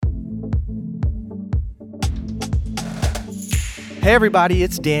Hey everybody,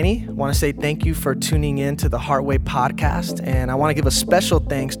 it's Danny. I want to say thank you for tuning in to the Heartway podcast, and I want to give a special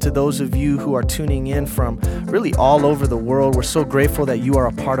thanks to those of you who are tuning in from really all over the world. We're so grateful that you are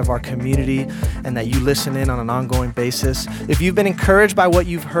a part of our community and that you listen in on an ongoing basis. If you've been encouraged by what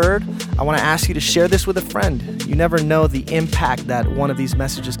you've heard, I want to ask you to share this with a friend. You never know the impact that one of these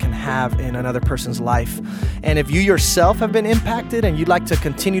messages can have in another person's life. And if you yourself have been impacted and you'd like to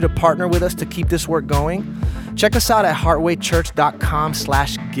continue to partner with us to keep this work going, check us out at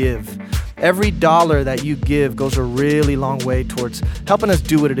heartwaychurch.com/give. Every dollar that you give goes a really long way towards helping us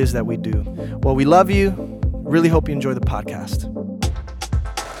do what it is that we do. Well, we love you. Really hope you enjoy the podcast.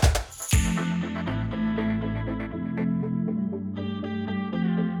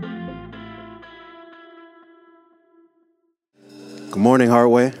 Good morning,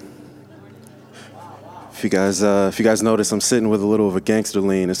 Heartway. If you guys notice, I'm sitting with a little of a gangster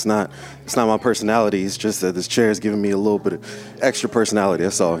lean. It's not my personality. It's just that this chair is giving me a little bit of extra personality.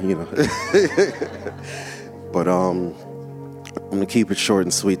 That's all, But I'm gonna keep it short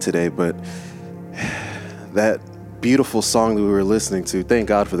and sweet today. But that beautiful song that we were listening to, thank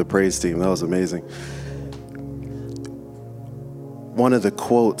God for the praise team. That was amazing. One of the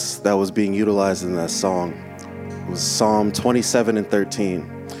quotes that was being utilized in that song was Psalm 27:13.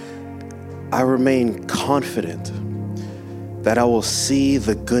 I remain confident that I will see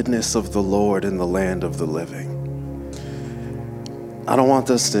the goodness of the Lord in the land of the living. I don't want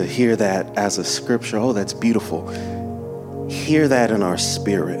us to hear that as a scripture. Oh, that's beautiful. Hear that in our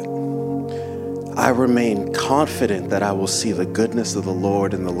spirit. I remain confident that I will see the goodness of the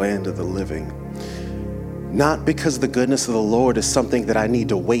Lord in the land of the living. Not because the goodness of the Lord is something that I need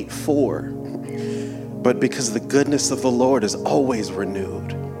to wait for, but because the goodness of the Lord is always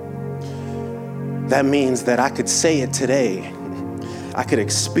renewed. That means that I could say it today. I could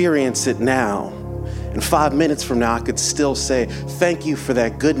experience it now. And 5 minutes from now, I could still say, thank you for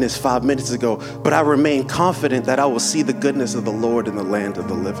that goodness 5 minutes ago, but I remain confident that I will see the goodness of the Lord in the land of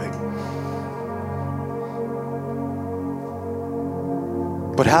the living.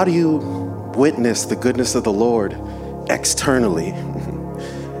 But how do you witness the goodness of the Lord externally?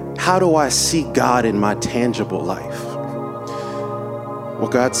 How do I see God in my tangible life? Well,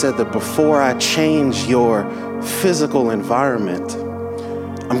 God said that before I change your physical environment,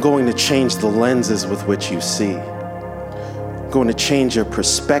 I'm going to change the lenses with which you see. I'm going to change your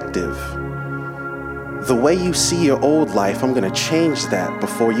perspective. The way you see your old life, I'm going to change that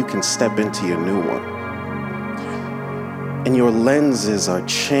before you can step into your new one. And your lenses are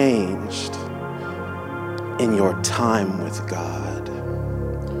changed in your time with God.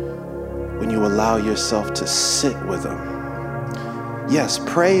 When you allow yourself to sit with Him. Yes,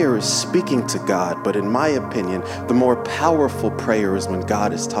 prayer is speaking to God, but in my opinion, the more powerful prayer is when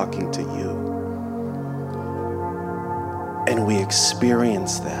God is talking to you. And we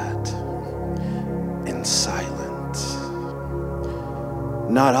experience that in silence.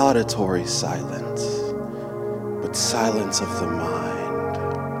 Not auditory silence, but silence of the mind,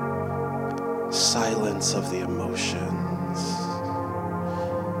 silence of the emotions.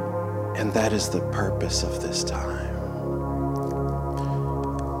 And that is the purpose of this time.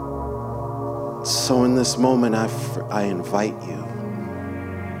 So in this moment, I invite you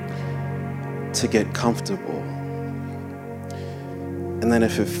to get comfortable. And then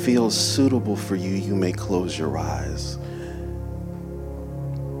if it feels suitable for you, you may close your eyes.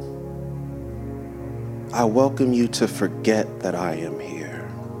 I welcome you to forget that I am here.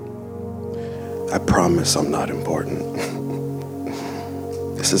 I promise I'm not important.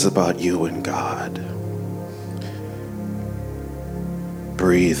 This is about you and God.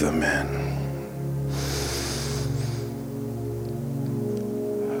 Breathe them in.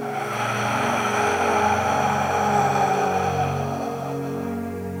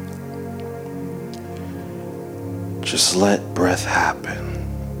 Just let breath happen.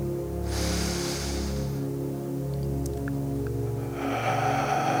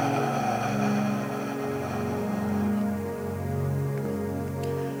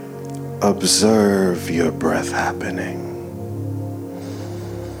 Observe your breath happening.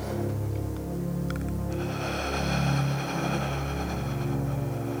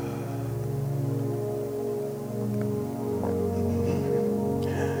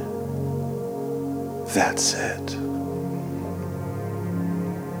 That's it.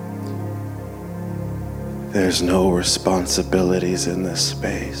 There's no responsibilities in this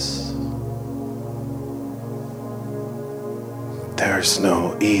space. There's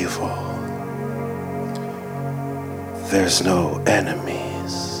no evil. There's no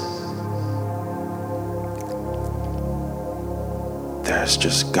enemies. There's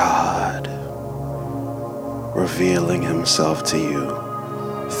just God revealing himself to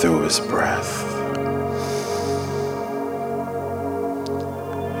you through his breath.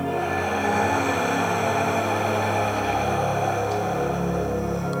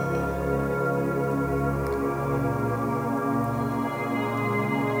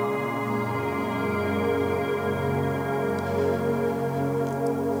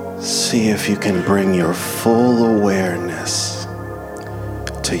 See if you can bring your full awareness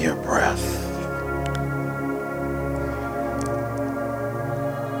to your breath.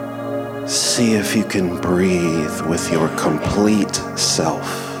 See if you can breathe with your complete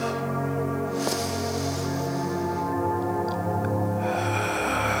self.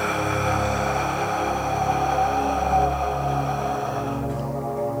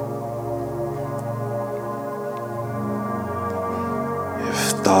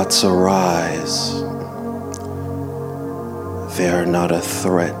 Thoughts arise, they are not a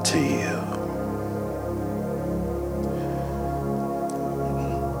threat to you.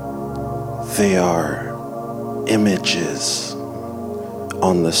 They are images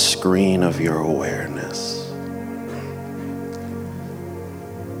on the screen of your awareness.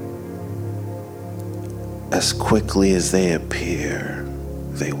 As quickly as they appear,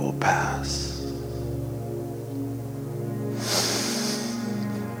 they will pass.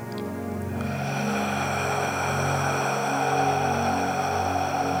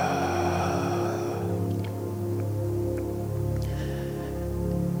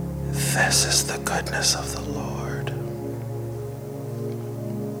 This is the goodness of the Lord.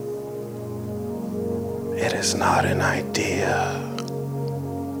 It is not an idea.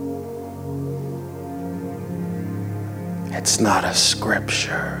 It's not a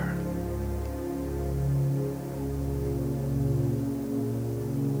scripture.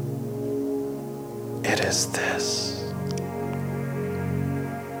 It is this.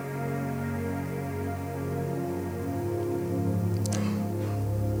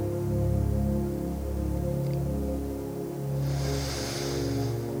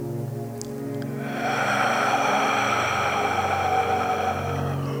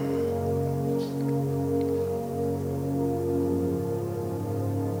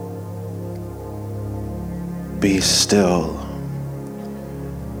 Be still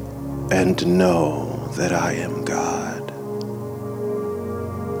and know that I am God.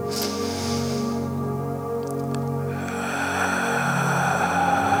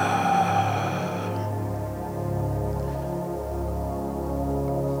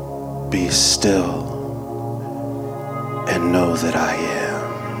 Be still and know that I am.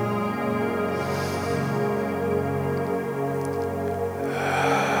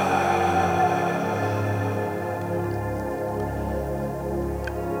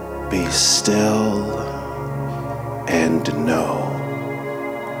 Be still and know.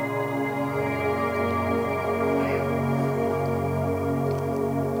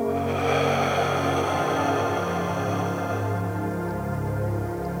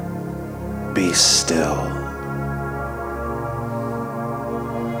 Be still.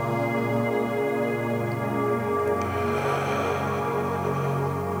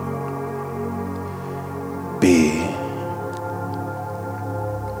 Be.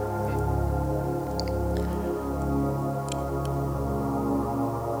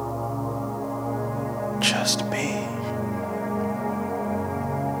 Just be.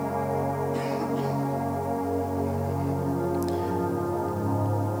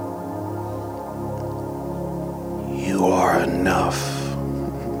 You are enough.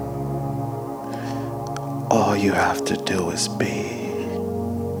 All you have to do is be.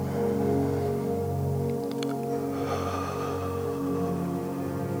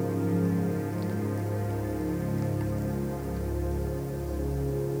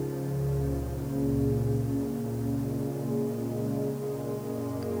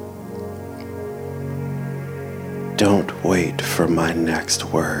 Don't wait for my next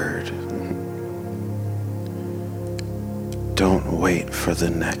word. Don't wait for the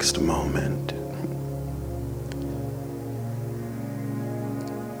next moment.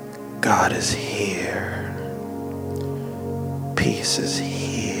 God is here. Peace is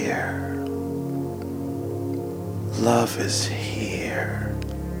here. Love is here.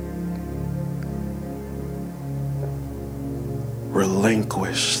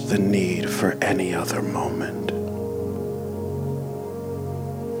 Relinquish the need for any other moment.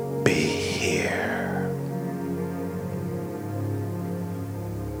 Be here.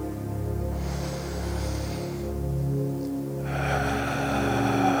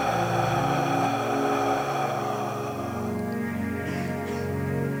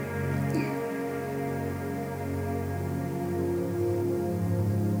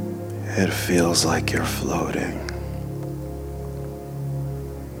 It feels like you're floating.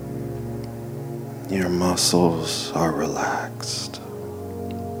 Your muscles are relaxed.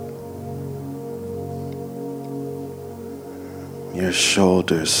 Your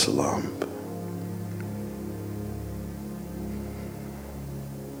shoulders slump.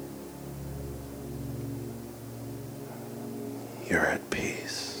 You're at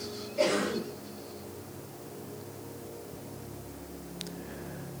peace.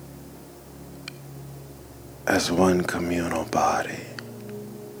 As one communal body,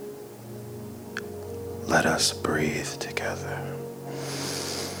 let us breathe together.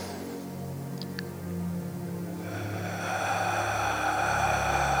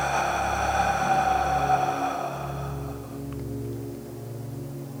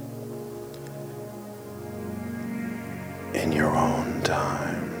 In your own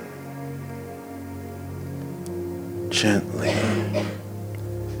time, gently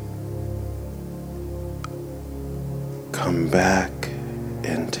come back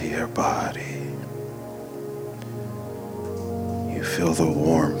into your body. You feel the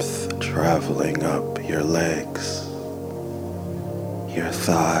warmth traveling up your legs, your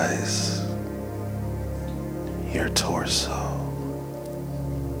thighs, your torso,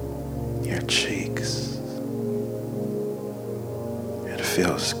 your cheeks. It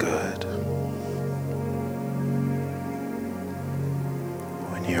feels good.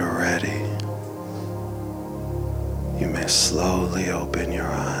 When you're ready, you may slowly open your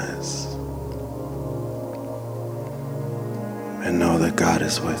eyes and know that God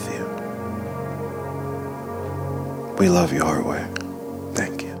is with you. We love you, Heartway.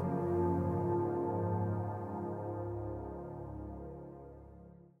 Thank you.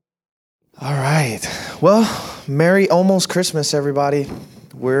 All right. Well, Merry almost Christmas, everybody.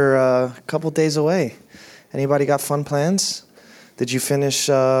 We're a couple days away. Anybody got fun plans? Did you finish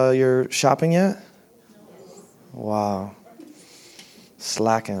your shopping yet? Wow.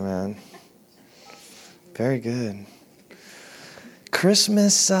 Slacking, man. Very good.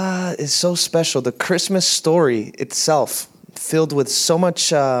 Christmas is so special. The Christmas story itself, filled with so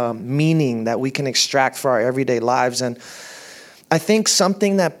much meaning that we can extract for our everyday lives. And I think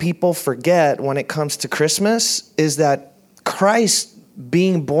something that people forget when it comes to Christmas is that Christ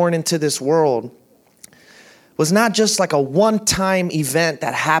being born into this world was not just like a one-time event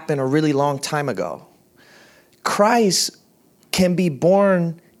that happened a really long time ago. Christ can be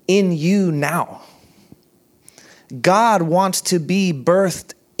born in you now. God wants to be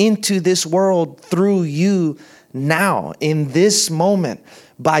birthed into this world through you now, in this moment,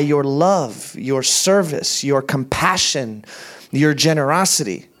 by your love, your service, your compassion, your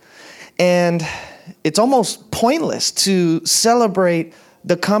generosity. And it's almost pointless to celebrate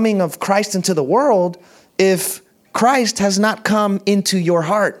the coming of Christ into the world if Christ has not come into your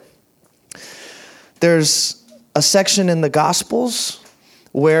heart. There's a section in the Gospels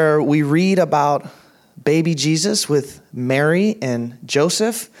where we read about baby Jesus with Mary and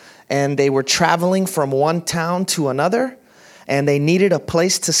Joseph, and they were traveling from one town to another, and they needed a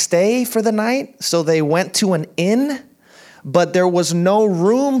place to stay for the night, so they went to an inn, but there was no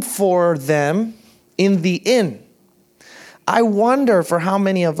room for them in the inn. I wonder for how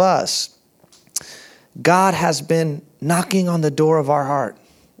many of us God has been knocking on the door of our heart.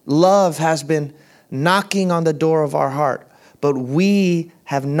 Love has been knocking on the door of our heart, but we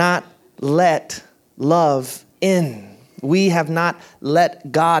have not let love in. We have not let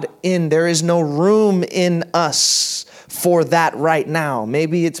God in. There is no room in us for that right now.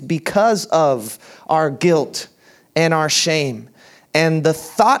 Maybe it's because of our guilt and our shame. And the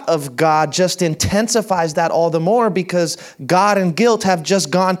thought of God just intensifies that all the more because God and guilt have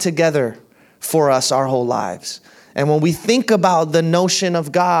just gone together for us our whole lives. And when we think about the notion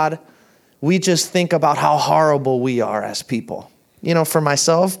of God, we just think about how horrible we are as people. You know, for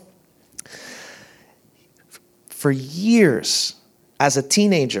myself, for years as a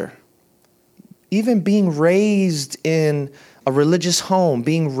teenager, even being raised in a religious home,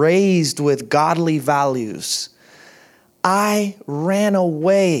 being raised with godly values, I ran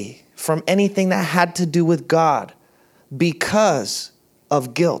away from anything that had to do with God because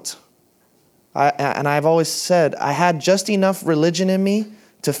of guilt. And I've always said I had just enough religion in me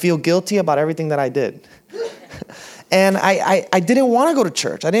to feel guilty about everything that I did. And I didn't want to go to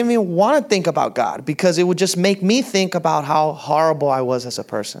church. I didn't even want to think about God because it would just make me think about how horrible I was as a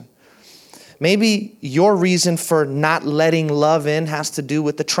person. Maybe your reason for not letting love in has to do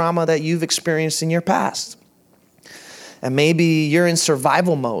with the trauma that you've experienced in your past. And maybe you're in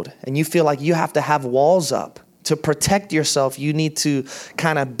survival mode and you feel like you have to have walls up to protect yourself. You need to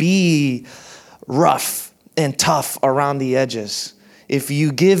kind of be rough and tough around the edges. if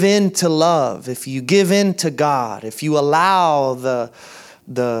you give in to love, if you give in to God, if you allow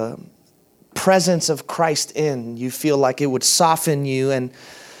the presence of Christ in, you feel like it would soften you and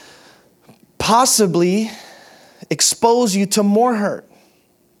possibly expose you to more hurt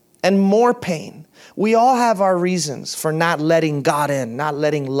and more pain. We all have our reasons for not letting God in, not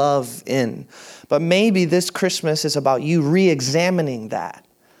letting love in. But maybe this Christmas is about you re-examining that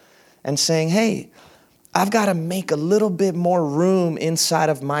and saying, hey, I've got to make a little bit more room inside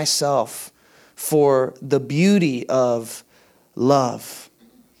of myself for the beauty of love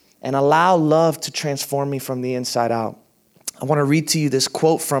and allow love to transform me from the inside out. I want to read to you this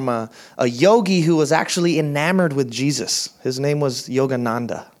quote from a yogi who was actually enamored with Jesus. His name was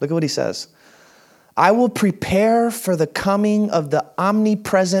Yogananda. Look at what he says. I will prepare for the coming of the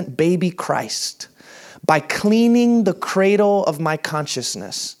omnipresent baby Christ by cleaning the cradle of my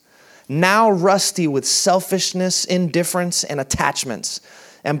consciousness, now rusty with selfishness, indifference, and attachments,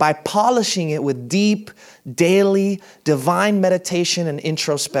 and by polishing it with deep, daily, divine meditation and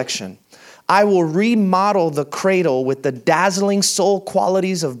introspection. I will remodel the cradle with the dazzling soul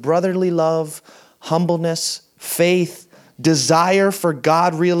qualities of brotherly love, humbleness, faith, desire for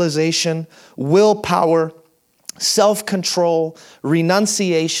God realization, willpower, self-control,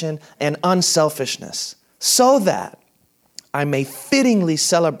 renunciation, and unselfishness, so that I may fittingly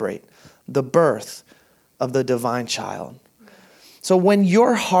celebrate the birth of the divine child. So when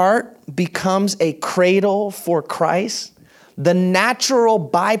your heart becomes a cradle for Christ, the natural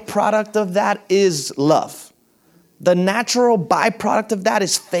byproduct of that is love. The natural byproduct of that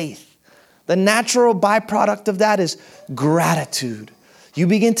is faith. The natural byproduct of that is gratitude. You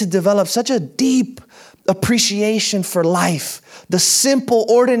begin to develop such a deep appreciation for life. The simple,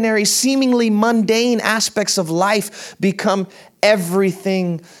 ordinary, seemingly mundane aspects of life become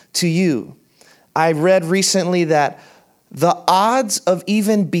everything to you. I read recently that the odds of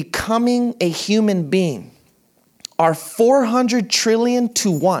even becoming a human being are 400 trillion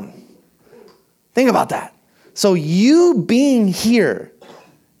to 1. Think about that. So you being here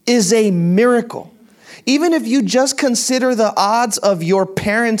is a miracle. Even if you just consider the odds of your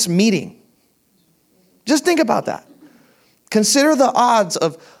parents meeting. Just think about that. Consider the odds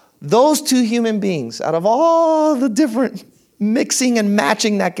of those two human beings out of all the different mixing and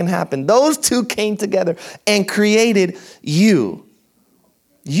matching that can happen. Those two came together and created you.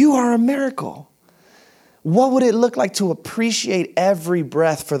 You are a miracle. What would it look like to appreciate every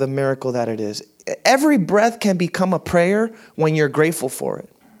breath for the miracle that it is? Every breath can become a prayer when you're grateful for it.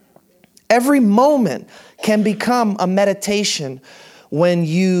 Every moment can become a meditation when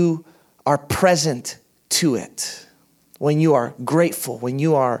you are present to it, when you are grateful, when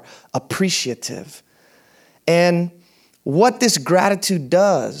you are appreciative. And what this gratitude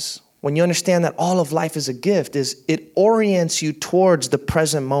does, when you understand that all of life is a gift, is it orients you towards the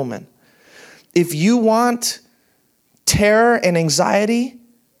present moment. If you want terror and anxiety,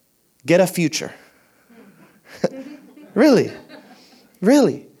 get a future. Really.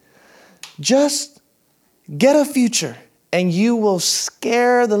 Just get a future and you will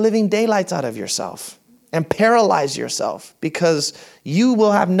scare the living daylights out of yourself and paralyze yourself because you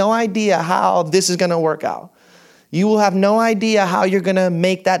will have no idea how this is going to work out. You will have no idea how you're going to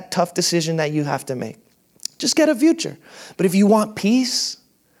make that tough decision that you have to make. Just get a future. But if you want peace,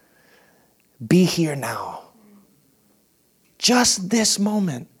 be here now. Just this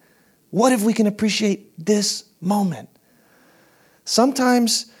moment. What if we can appreciate this moment?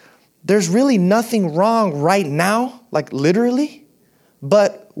 Sometimes there's really nothing wrong right now, like literally,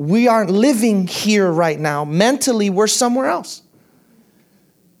 but we aren't living here right now. Mentally, we're somewhere else.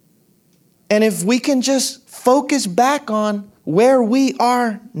 And if we can just focus back on where we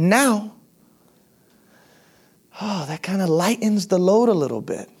are now, that kind of lightens the load a little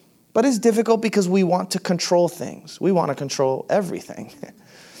bit. But it's difficult because we want to control things. We want to control everything.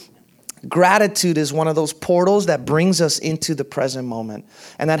 Gratitude is one of those portals that brings us into the present moment.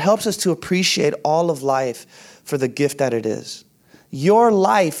 And that helps us to appreciate all of life for the gift that it is. Your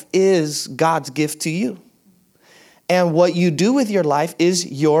life is God's gift to you. And what you do with your life is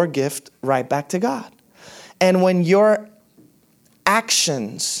your gift right back to God. And when your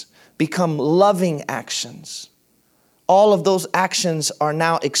actions become loving actions, all of those actions are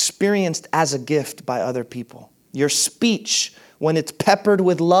now experienced as a gift by other people. Your speech, when it's peppered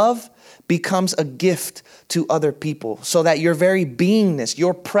with love, becomes a gift to other people, so that your very beingness,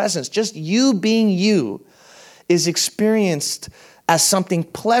 your presence, just you being you, is experienced as something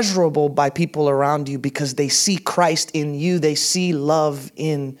pleasurable by people around you because they see Christ in you. They see love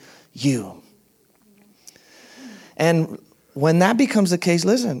in you. And when that becomes the case,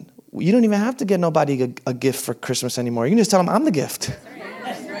 listen, You don't even have to get nobody a gift for Christmas anymore. You can just tell them, I'm the gift.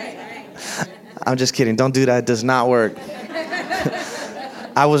 I'm just kidding. Don't do that. It does not work.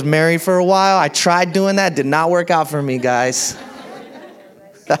 I was married for a while. I tried doing that. Did not work out for me, guys.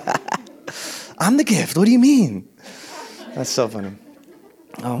 I'm the gift. What do you mean? That's so funny.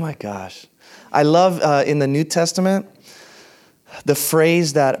 Oh, my gosh. I love in the New Testament the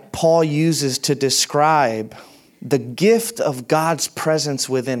phrase that Paul uses to describe the gift of God's presence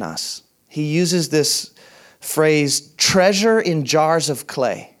within us. He uses this phrase, treasure in jars of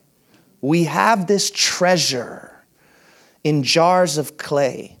clay. We have this treasure in jars of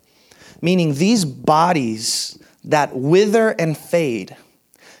clay, meaning these bodies that wither and fade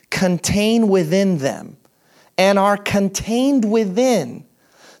contain within them and are contained within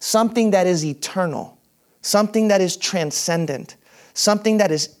something that is eternal, something that is transcendent, something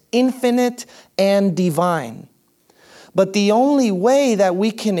that is infinite and divine. But the only way that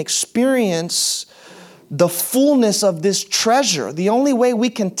we can experience the fullness of this treasure, the only way we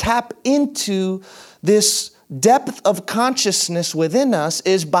can tap into this depth of consciousness within us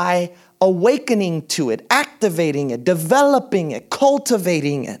is by awakening to it, activating it, developing it,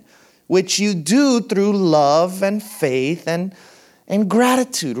 cultivating it, which you do through love and faith and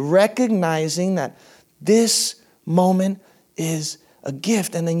gratitude, recognizing that this moment is a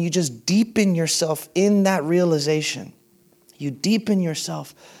gift. And then you just deepen yourself in that realization. You deepen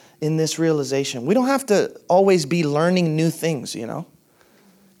yourself in this realization. We don't have to always be learning new things, you know.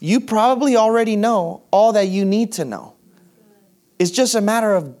 You probably already know all that you need to know. It's just a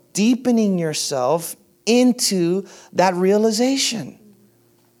matter of deepening yourself into that realization.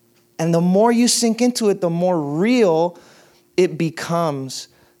 And the more you sink into it, the more real it becomes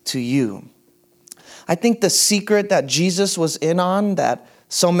to you. I think the secret that Jesus was in on, that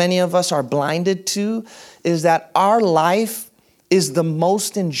so many of us are blinded to, is that our life is the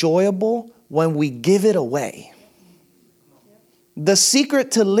most enjoyable when we give it away. The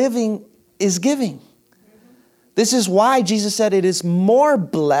secret to living is giving. This is why Jesus said it is more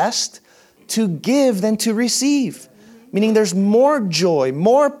blessed to give than to receive. Meaning there's more joy,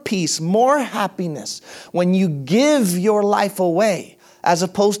 more peace, more happiness when you give your life away, as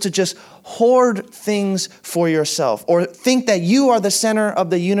opposed to just hoard things for yourself or think that you are the center of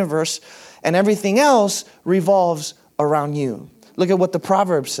the universe and everything else revolves around you. Look at what the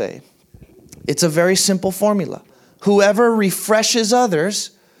Proverbs say. It's a very simple formula. Whoever refreshes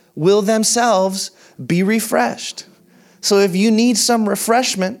others will themselves be refreshed. So if you need some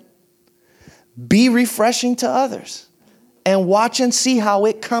refreshment, be refreshing to others and watch and see how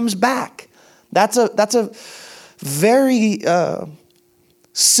it comes back. That's a very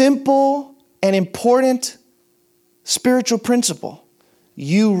simple and important spiritual principle.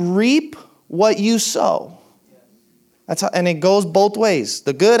 You reap what you sow. That's how, and it goes both ways,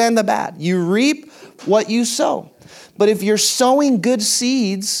 the good and the bad. You reap what you sow. But if you're sowing good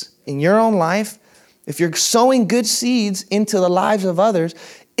seeds in your own life, if you're sowing good seeds into the lives of others,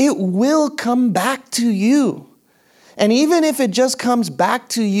 it will come back to you. And even if it just comes back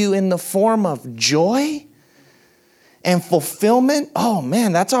to you in the form of joy and fulfillment, oh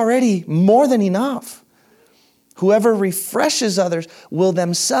man, that's already more than enough. Whoever refreshes others will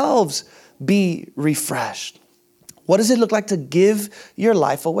themselves be refreshed. What does it look like to give your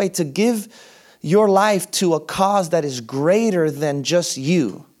life away? To give your life to a cause that is greater than just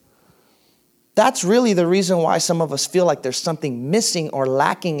you. That's really the reason why some of us feel like there's something missing or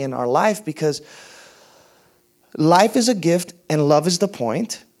lacking in our life, because life is a gift and love is the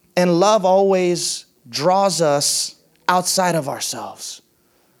point. And love always draws us outside of ourselves,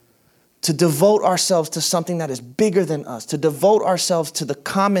 to devote ourselves to something that is bigger than us, to devote ourselves to the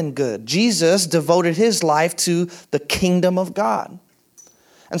common good. Jesus devoted his life to the kingdom of God.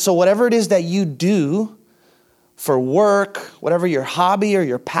 And so whatever it is that you do for work, whatever your hobby or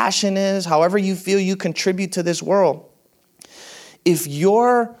your passion is, however you feel you contribute to this world, if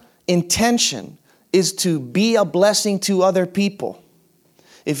your intention is to be a blessing to other people,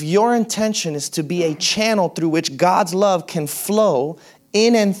 if your intention is to be a channel through which God's love can flow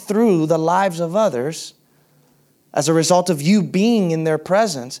in and through the lives of others, as a result of you being in their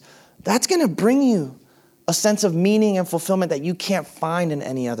presence, that's going to bring you a sense of meaning and fulfillment that you can't find in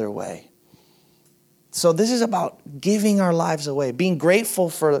any other way. So this is about giving our lives away, being grateful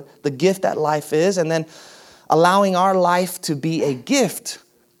for the gift that life is, and then allowing our life to be a gift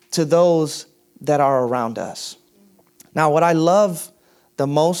to those that are around us. Now, what I love the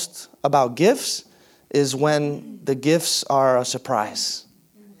most about gifts is when the gifts are a surprise.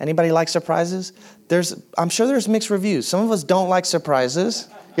 Anybody like surprises? I'm sure there's mixed reviews. Some of us don't like surprises.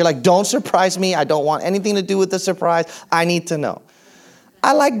 You're like, don't surprise me. I don't want anything to do with the surprise. I need to know.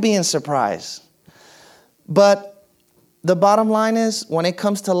 I like being surprised. But the bottom line is, when it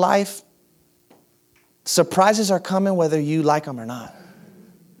comes to life, surprises are coming whether you like them or not.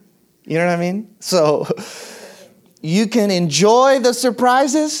 You know what I mean? So you can enjoy the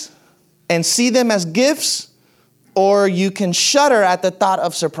surprises and see them as gifts, or you can shudder at the thought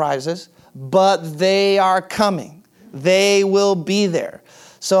of surprises, but they are coming. They will be there.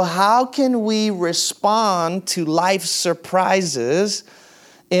 So how can we respond to life's surprises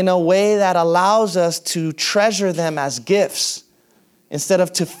in a way that allows us to treasure them as gifts instead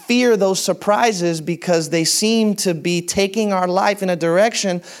of to fear those surprises because they seem to be taking our life in a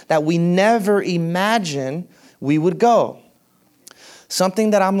direction that we never imagined we would go?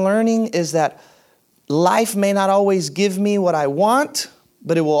 Something that I'm learning is that life may not always give me what I want,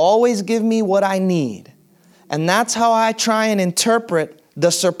 but it will always give me what I need. And that's how I try and interpret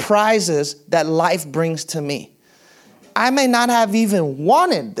the surprises that life brings to me. I may not have even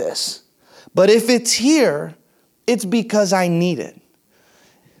wanted this, but if it's here, it's because I need it.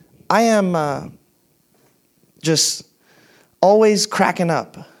 I am just always cracking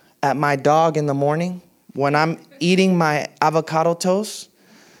up at my dog in the morning when I'm eating my avocado toast.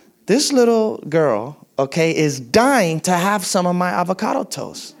 This little girl, okay, is dying to have some of my avocado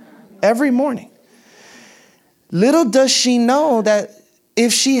toast every morning. Little does she know that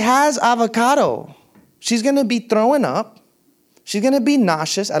if she has avocado, she's going to be throwing up. She's going to be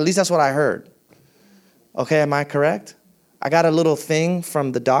nauseous. At least that's what I heard. Okay, am I correct? I got a little thing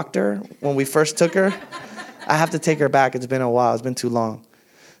from the doctor when we first took her. I have to take her back. It's been a while. It's been too long.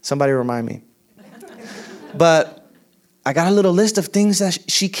 Somebody remind me. But I got a little list of things that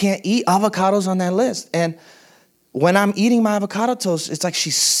she can't eat. Avocados on that list. And when I'm eating my avocado toast, it's like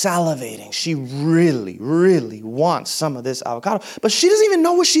she's salivating. She really, really wants some of this avocado. But she doesn't even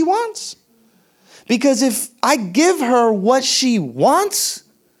know what she wants. Because if I give her what she wants,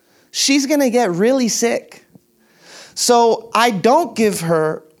 she's going to get really sick. So I don't give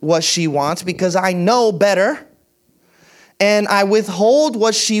her what she wants because I know better. And I withhold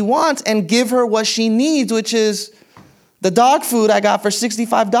what she wants and give her what she needs, which is the dog food I got for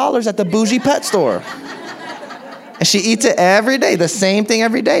 $65 at the bougie pet store. And she eats it every day, the same thing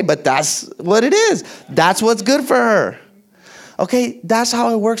every day. But that's what it is. That's what's good for her. Okay, that's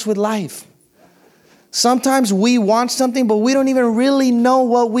how it works with life. Sometimes we want something, but we don't even really know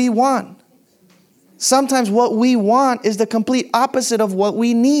what we want. Sometimes what we want is the complete opposite of what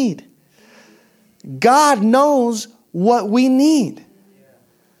we need. God knows what we need.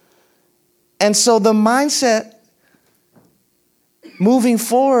 And so the mindset moving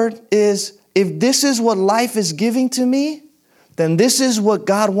forward is, if this is what life is giving to me, then this is what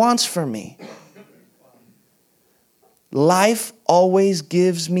God wants for me. Life always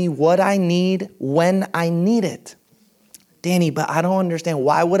gives me what I need when I need it. Danny, but I don't understand.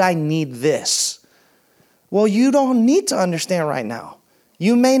 Why would I need this? Well, you don't need to understand right now.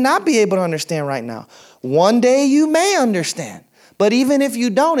 You may not be able to understand right now. One day you may understand. But even if you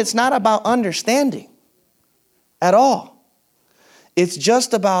don't, it's not about understanding at all. It's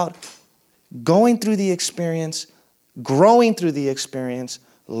just about going through the experience, growing through the experience,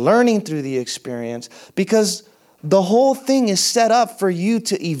 learning through the experience, because the whole thing is set up for you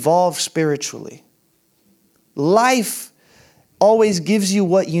to evolve spiritually. Life always gives you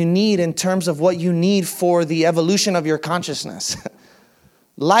what you need in terms of what you need for the evolution of your consciousness.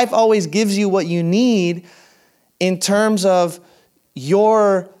 Life always gives you what you need in terms of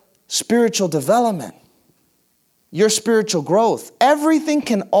your spiritual development, your spiritual growth. Everything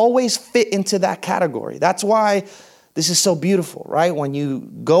can always fit into that category. That's why this is so beautiful, right? When you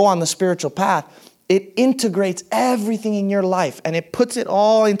go on the spiritual path, it integrates everything in your life and it puts it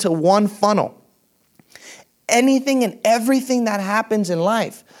all into one funnel. Anything and everything that happens in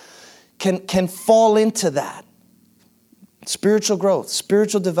life can fall into that. Spiritual growth,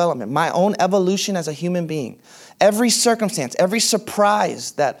 spiritual development, my own evolution as a human being. Every circumstance, every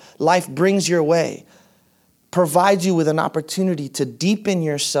surprise that life brings your way provides you with an opportunity to deepen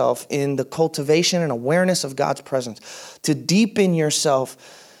yourself in the cultivation and awareness of God's presence, to deepen yourself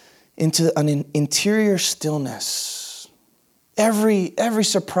into an interior stillness. Every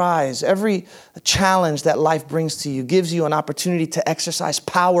surprise, every challenge that life brings to you gives you an opportunity to exercise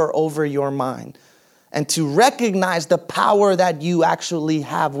power over your mind and to recognize the power that you actually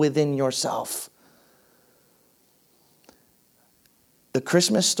have within yourself. The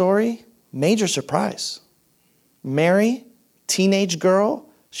Christmas story, major surprise. Mary, teenage girl,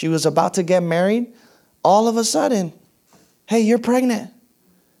 she was about to get married. All of a sudden, hey, you're pregnant.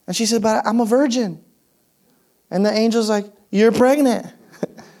 And she said, but I'm a virgin. And the angel's like, you're pregnant.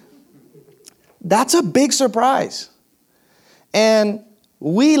 That's a big surprise. And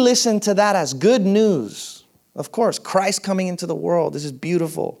We listen to that as good news. Of course, Christ coming into the world. This is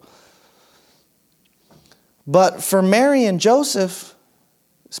beautiful. But for Mary and Joseph,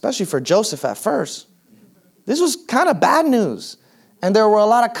 especially for Joseph at first, this was kind of bad news. And there were a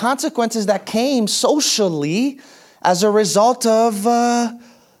lot of consequences that came socially as a result of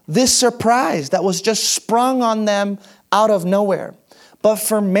this surprise that was just sprung on them out of nowhere. But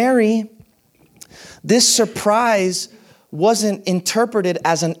for Mary, this surprise wasn't interpreted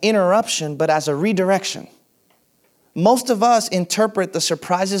as an interruption, but as a redirection. Most of us interpret the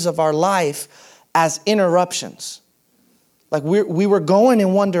surprises of our life as interruptions. Like we were going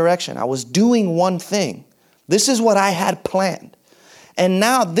in one direction. I was doing one thing. This is what I had planned. And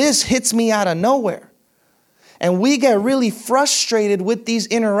now this hits me out of nowhere. And we get really frustrated with these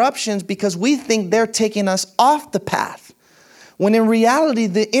interruptions because we think they're taking us off the path. When in reality,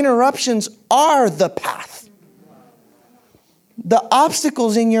 the interruptions are the path. The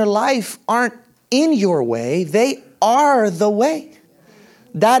obstacles in your life aren't in your way. They are the way.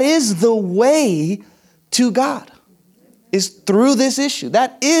 That is the way to God, is through this issue.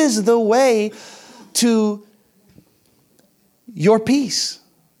 That is the way to your peace.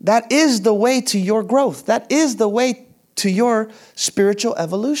 That is the way to your growth. That is the way to your spiritual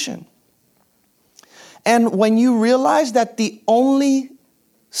evolution. And when you realize that the only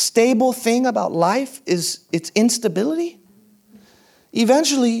stable thing about life is its instability,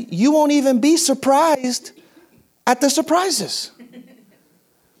 eventually you won't even be surprised at the surprises.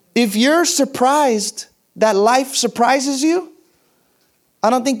 If you're surprised that life surprises you,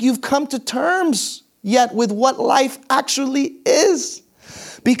 I don't think you've come to terms yet with what life actually is.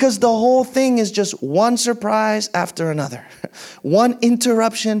 Because the whole thing is just one surprise after another. One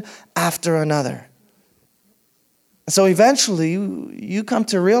interruption after another. So eventually you come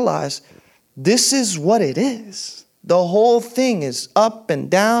to realize this is what it is. The whole thing is up and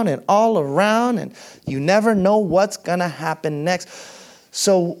down and all around, and you never know what's going to happen next.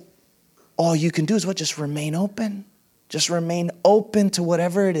 So all you can do is what? Just remain open. Just remain open to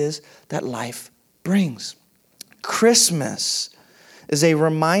whatever it is that life brings. Christmas is a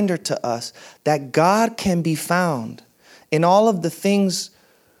reminder to us that God can be found in all of the things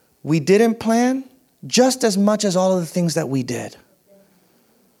we didn't plan, just as much as all of the things that we did.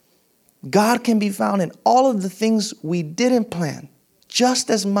 God can be found in all of the things we didn't plan, just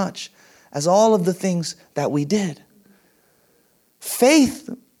as much as all of the things that we did. Faith,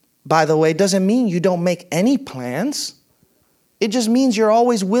 by the way, doesn't mean you don't make any plans. It just means you're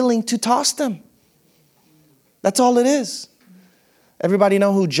always willing to toss them. That's all it is. Everybody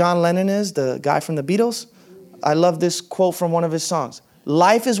know who John Lennon is, the guy from the Beatles? I love this quote from one of his songs.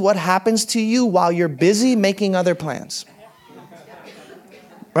 Life is what happens to you while you're busy making other plans.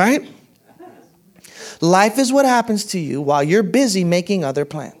 Right? Life is what happens to you while you're busy making other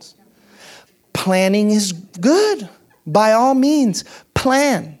plans. Planning is good. By all means,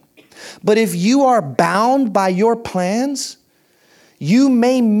 plan. But if you are bound by your plans, you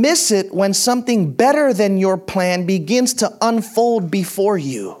may miss it when something better than your plan begins to unfold before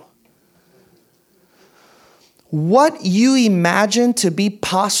you. What you imagine to be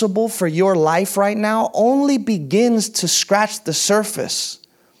possible for your life right now only begins to scratch the surface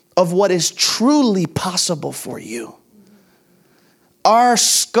of what is truly possible for you. Our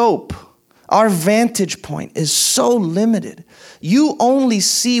scope, our vantage point is so limited. You only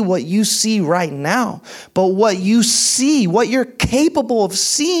see what you see right now, but what you see, what you're capable of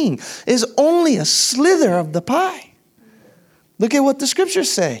seeing, is only a slither of the pie. Look at what the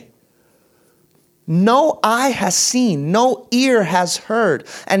scriptures say. No eye has seen, no ear has heard,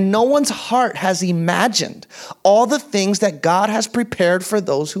 and no one's heart has imagined all the things that God has prepared for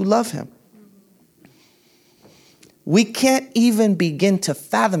those who love him. We can't even begin to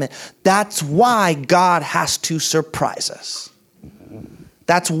fathom it. That's why God has to surprise us.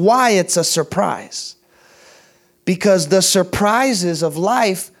 That's why it's a surprise. Because the surprises of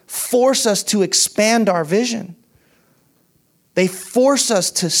life force us to expand our vision. They force us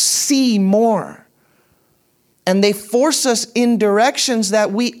to see more. And they force us in directions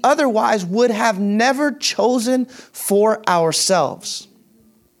that we otherwise would have never chosen for ourselves.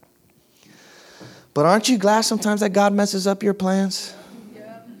 But aren't you glad sometimes that God messes up your plans?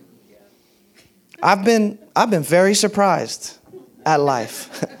 I've been very surprised at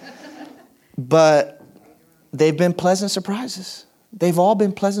life. But they've been pleasant surprises. They've all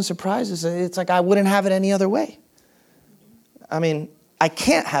been pleasant surprises. It's like I wouldn't have it any other way. I mean, I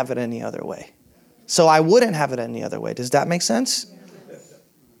can't have it any other way. So I wouldn't have it any other way. Does that make sense?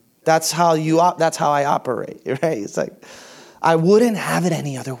 That's how I operate, right? It's like I wouldn't have it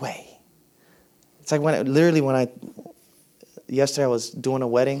any other way. It's like when yesterday I was doing a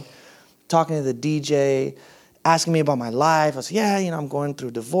wedding, talking to the DJ, asking me about my life. I said, yeah, I'm going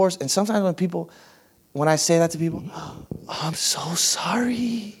through divorce. And sometimes when I say that to people, oh, I'm so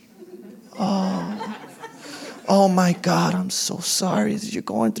sorry. Oh my God, I'm so sorry that you're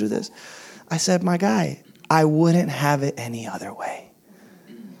going through this. I said, my guy, I wouldn't have it any other way.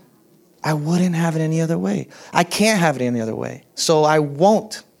 I wouldn't have it any other way. I can't have it any other way. So I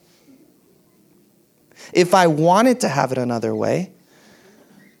won't. If I wanted to have it another way,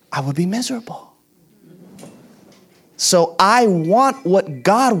 I would be miserable. So I want what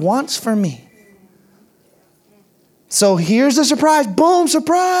God wants for me. So here's the surprise. Boom,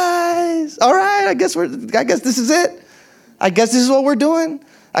 surprise. All right, I guess this is it. I guess this is what we're doing.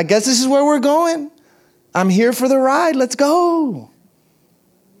 I guess this is where we're going. I'm here for the ride. Let's go.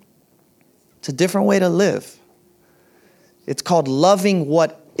 It's a different way to live. It's called loving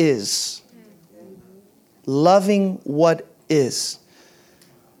what is. Loving what is.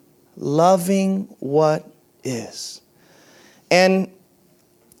 Loving what is. And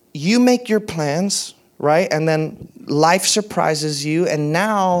you make your plans, right? And then life surprises you. And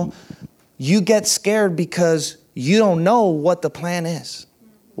now you get scared because you don't know what the plan is.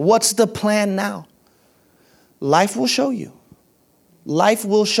 What's the plan now? Life will show you. Life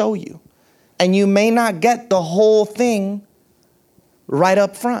will show you. And you may not get the whole thing right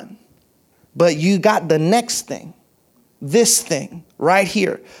up front. But you got the next thing. This thing right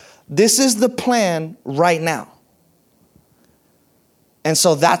here. This is the plan right now. And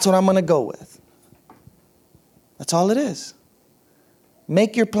so that's what I'm going to go with. That's all it is.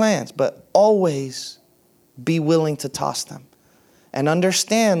 Make your plans, but always be willing to toss them. And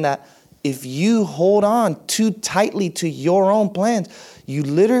understand that if you hold on too tightly to your own plans, you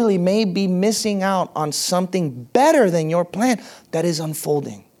literally may be missing out on something better than your plan that is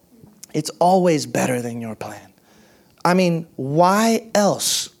unfolding. It's always better than your plan. I mean, why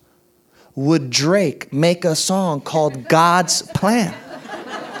else would Drake make a song called God's Plan?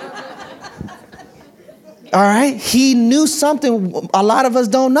 All right? He knew something a lot of us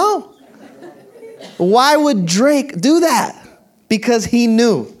don't know. Why would Drake do that? Because he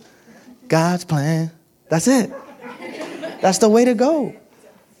knew God's plan. That's it. That's the way to go.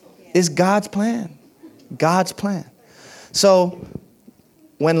 It's God's plan. God's plan. So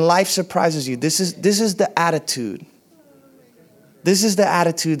when life surprises you, this is the attitude. This is the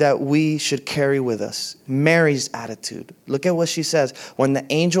attitude that we should carry with us. Mary's attitude. Look at what she says. When the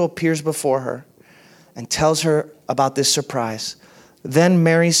angel appears before her and tells her about this surprise, then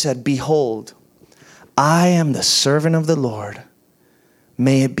Mary said, "Behold, I am the servant of the Lord.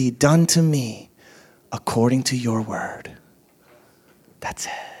 May it be done to me according to your word." That's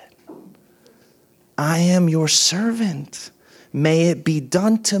it. I am your servant. May it be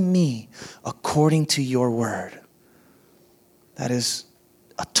done to me according to your word. That is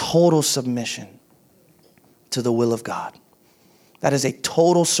a total submission to the will of God. That is a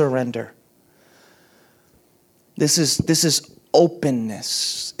total surrender. This is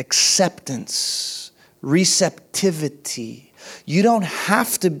openness, acceptance, receptivity. You don't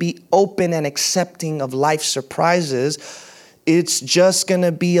have to be open and accepting of life's surprises. It's just going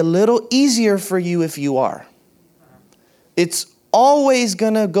to be a little easier for you if you are. It's always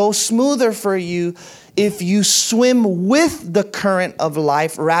going to go smoother for you if you swim with the current of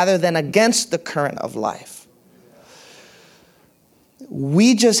life rather than against the current of life.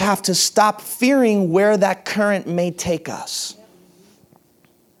 We just have to stop fearing where that current may take us.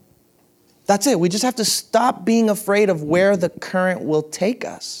 That's it. We just have to stop being afraid of where the current will take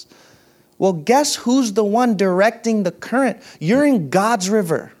us. Well, guess who's the one directing the current? You're in God's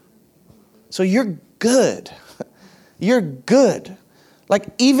river. So you're good. You're good. Like,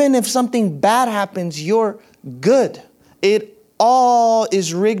 even if something bad happens, you're good. It all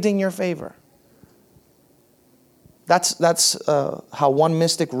is rigged in your favor. That's how one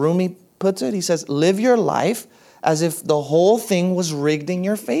mystic, Rumi, puts it. He says, live your life as if the whole thing was rigged in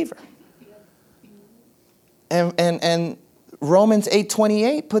your favor. And Romans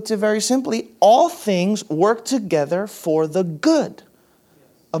 8:28 puts it very simply, all things work together for the good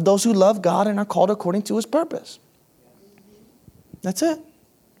of those who love God and are called according to his purpose. That's it.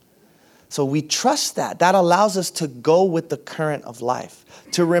 So we trust that. That allows us to go with the current of life,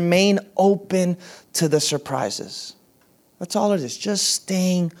 to remain open to the surprises. That's all it is. Just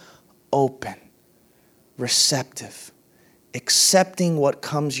staying open, receptive, accepting what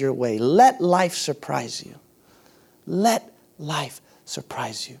comes your way. Let life surprise you. Let life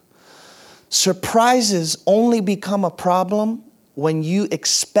surprise you. Surprises only become a problem when you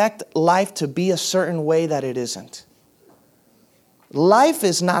expect life to be a certain way that it isn't. Life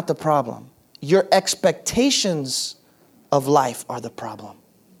is not the problem. Your expectations of life are the problem.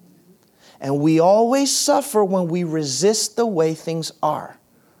 And we always suffer when we resist the way things are.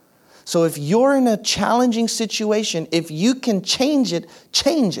 So if you're in a challenging situation, if you can change it,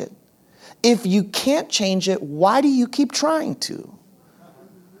 change it. If you can't change it, why do you keep trying to?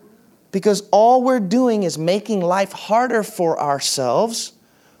 Because all we're doing is making life harder for ourselves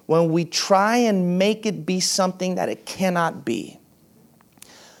when we try and make it be something that it cannot be.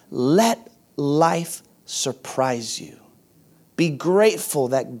 Let life surprise you. Be grateful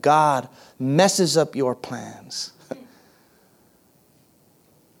that God messes up your plans.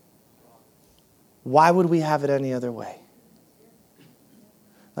 Why would we have it any other way?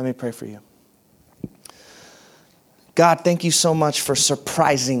 Let me pray for you. God, thank you so much for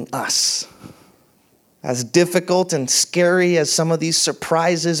surprising us. As difficult and scary as some of these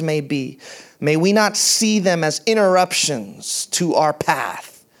surprises may be, may we not see them as interruptions to our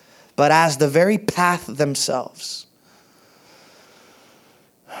path, but as the very path themselves.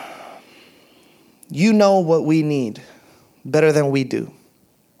 You know what we need better than we do.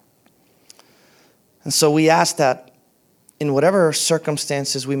 And so we ask that in whatever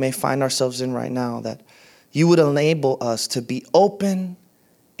circumstances we may find ourselves in right now, that you would enable us to be open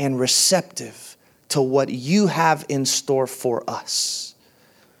and receptive to what you have in store for us.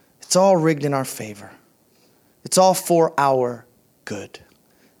 It's all rigged in our favor. It's all for our good.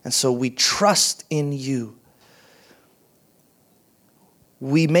 And so we trust in you.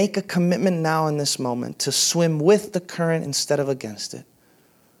 We make a commitment now in this moment to swim with the current instead of against it.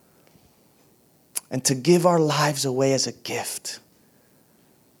 And to give our lives away as a gift.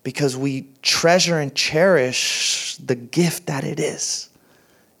 Because we treasure and cherish the gift that it is.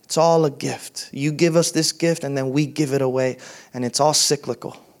 It's all a gift. You give us this gift and then we give it away. And it's all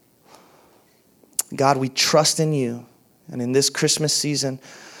cyclical. God, we trust in you. And in this Christmas season,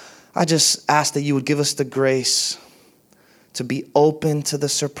 I just ask that you would give us the grace to be open to the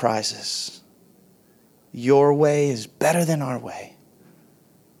surprises. Your way is better than our way.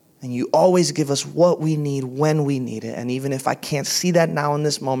 And you always give us what we need when we need it. And even if I can't see that now in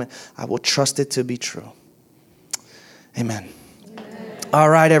this moment, I will trust it to be true. Amen. All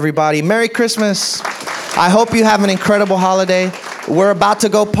right, everybody. Merry Christmas. I hope you have an incredible holiday. We're about to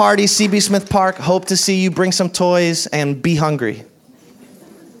go party, CB Smith Park. Hope to see you. Bring some toys and be hungry.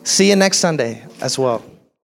 See you next Sunday as well.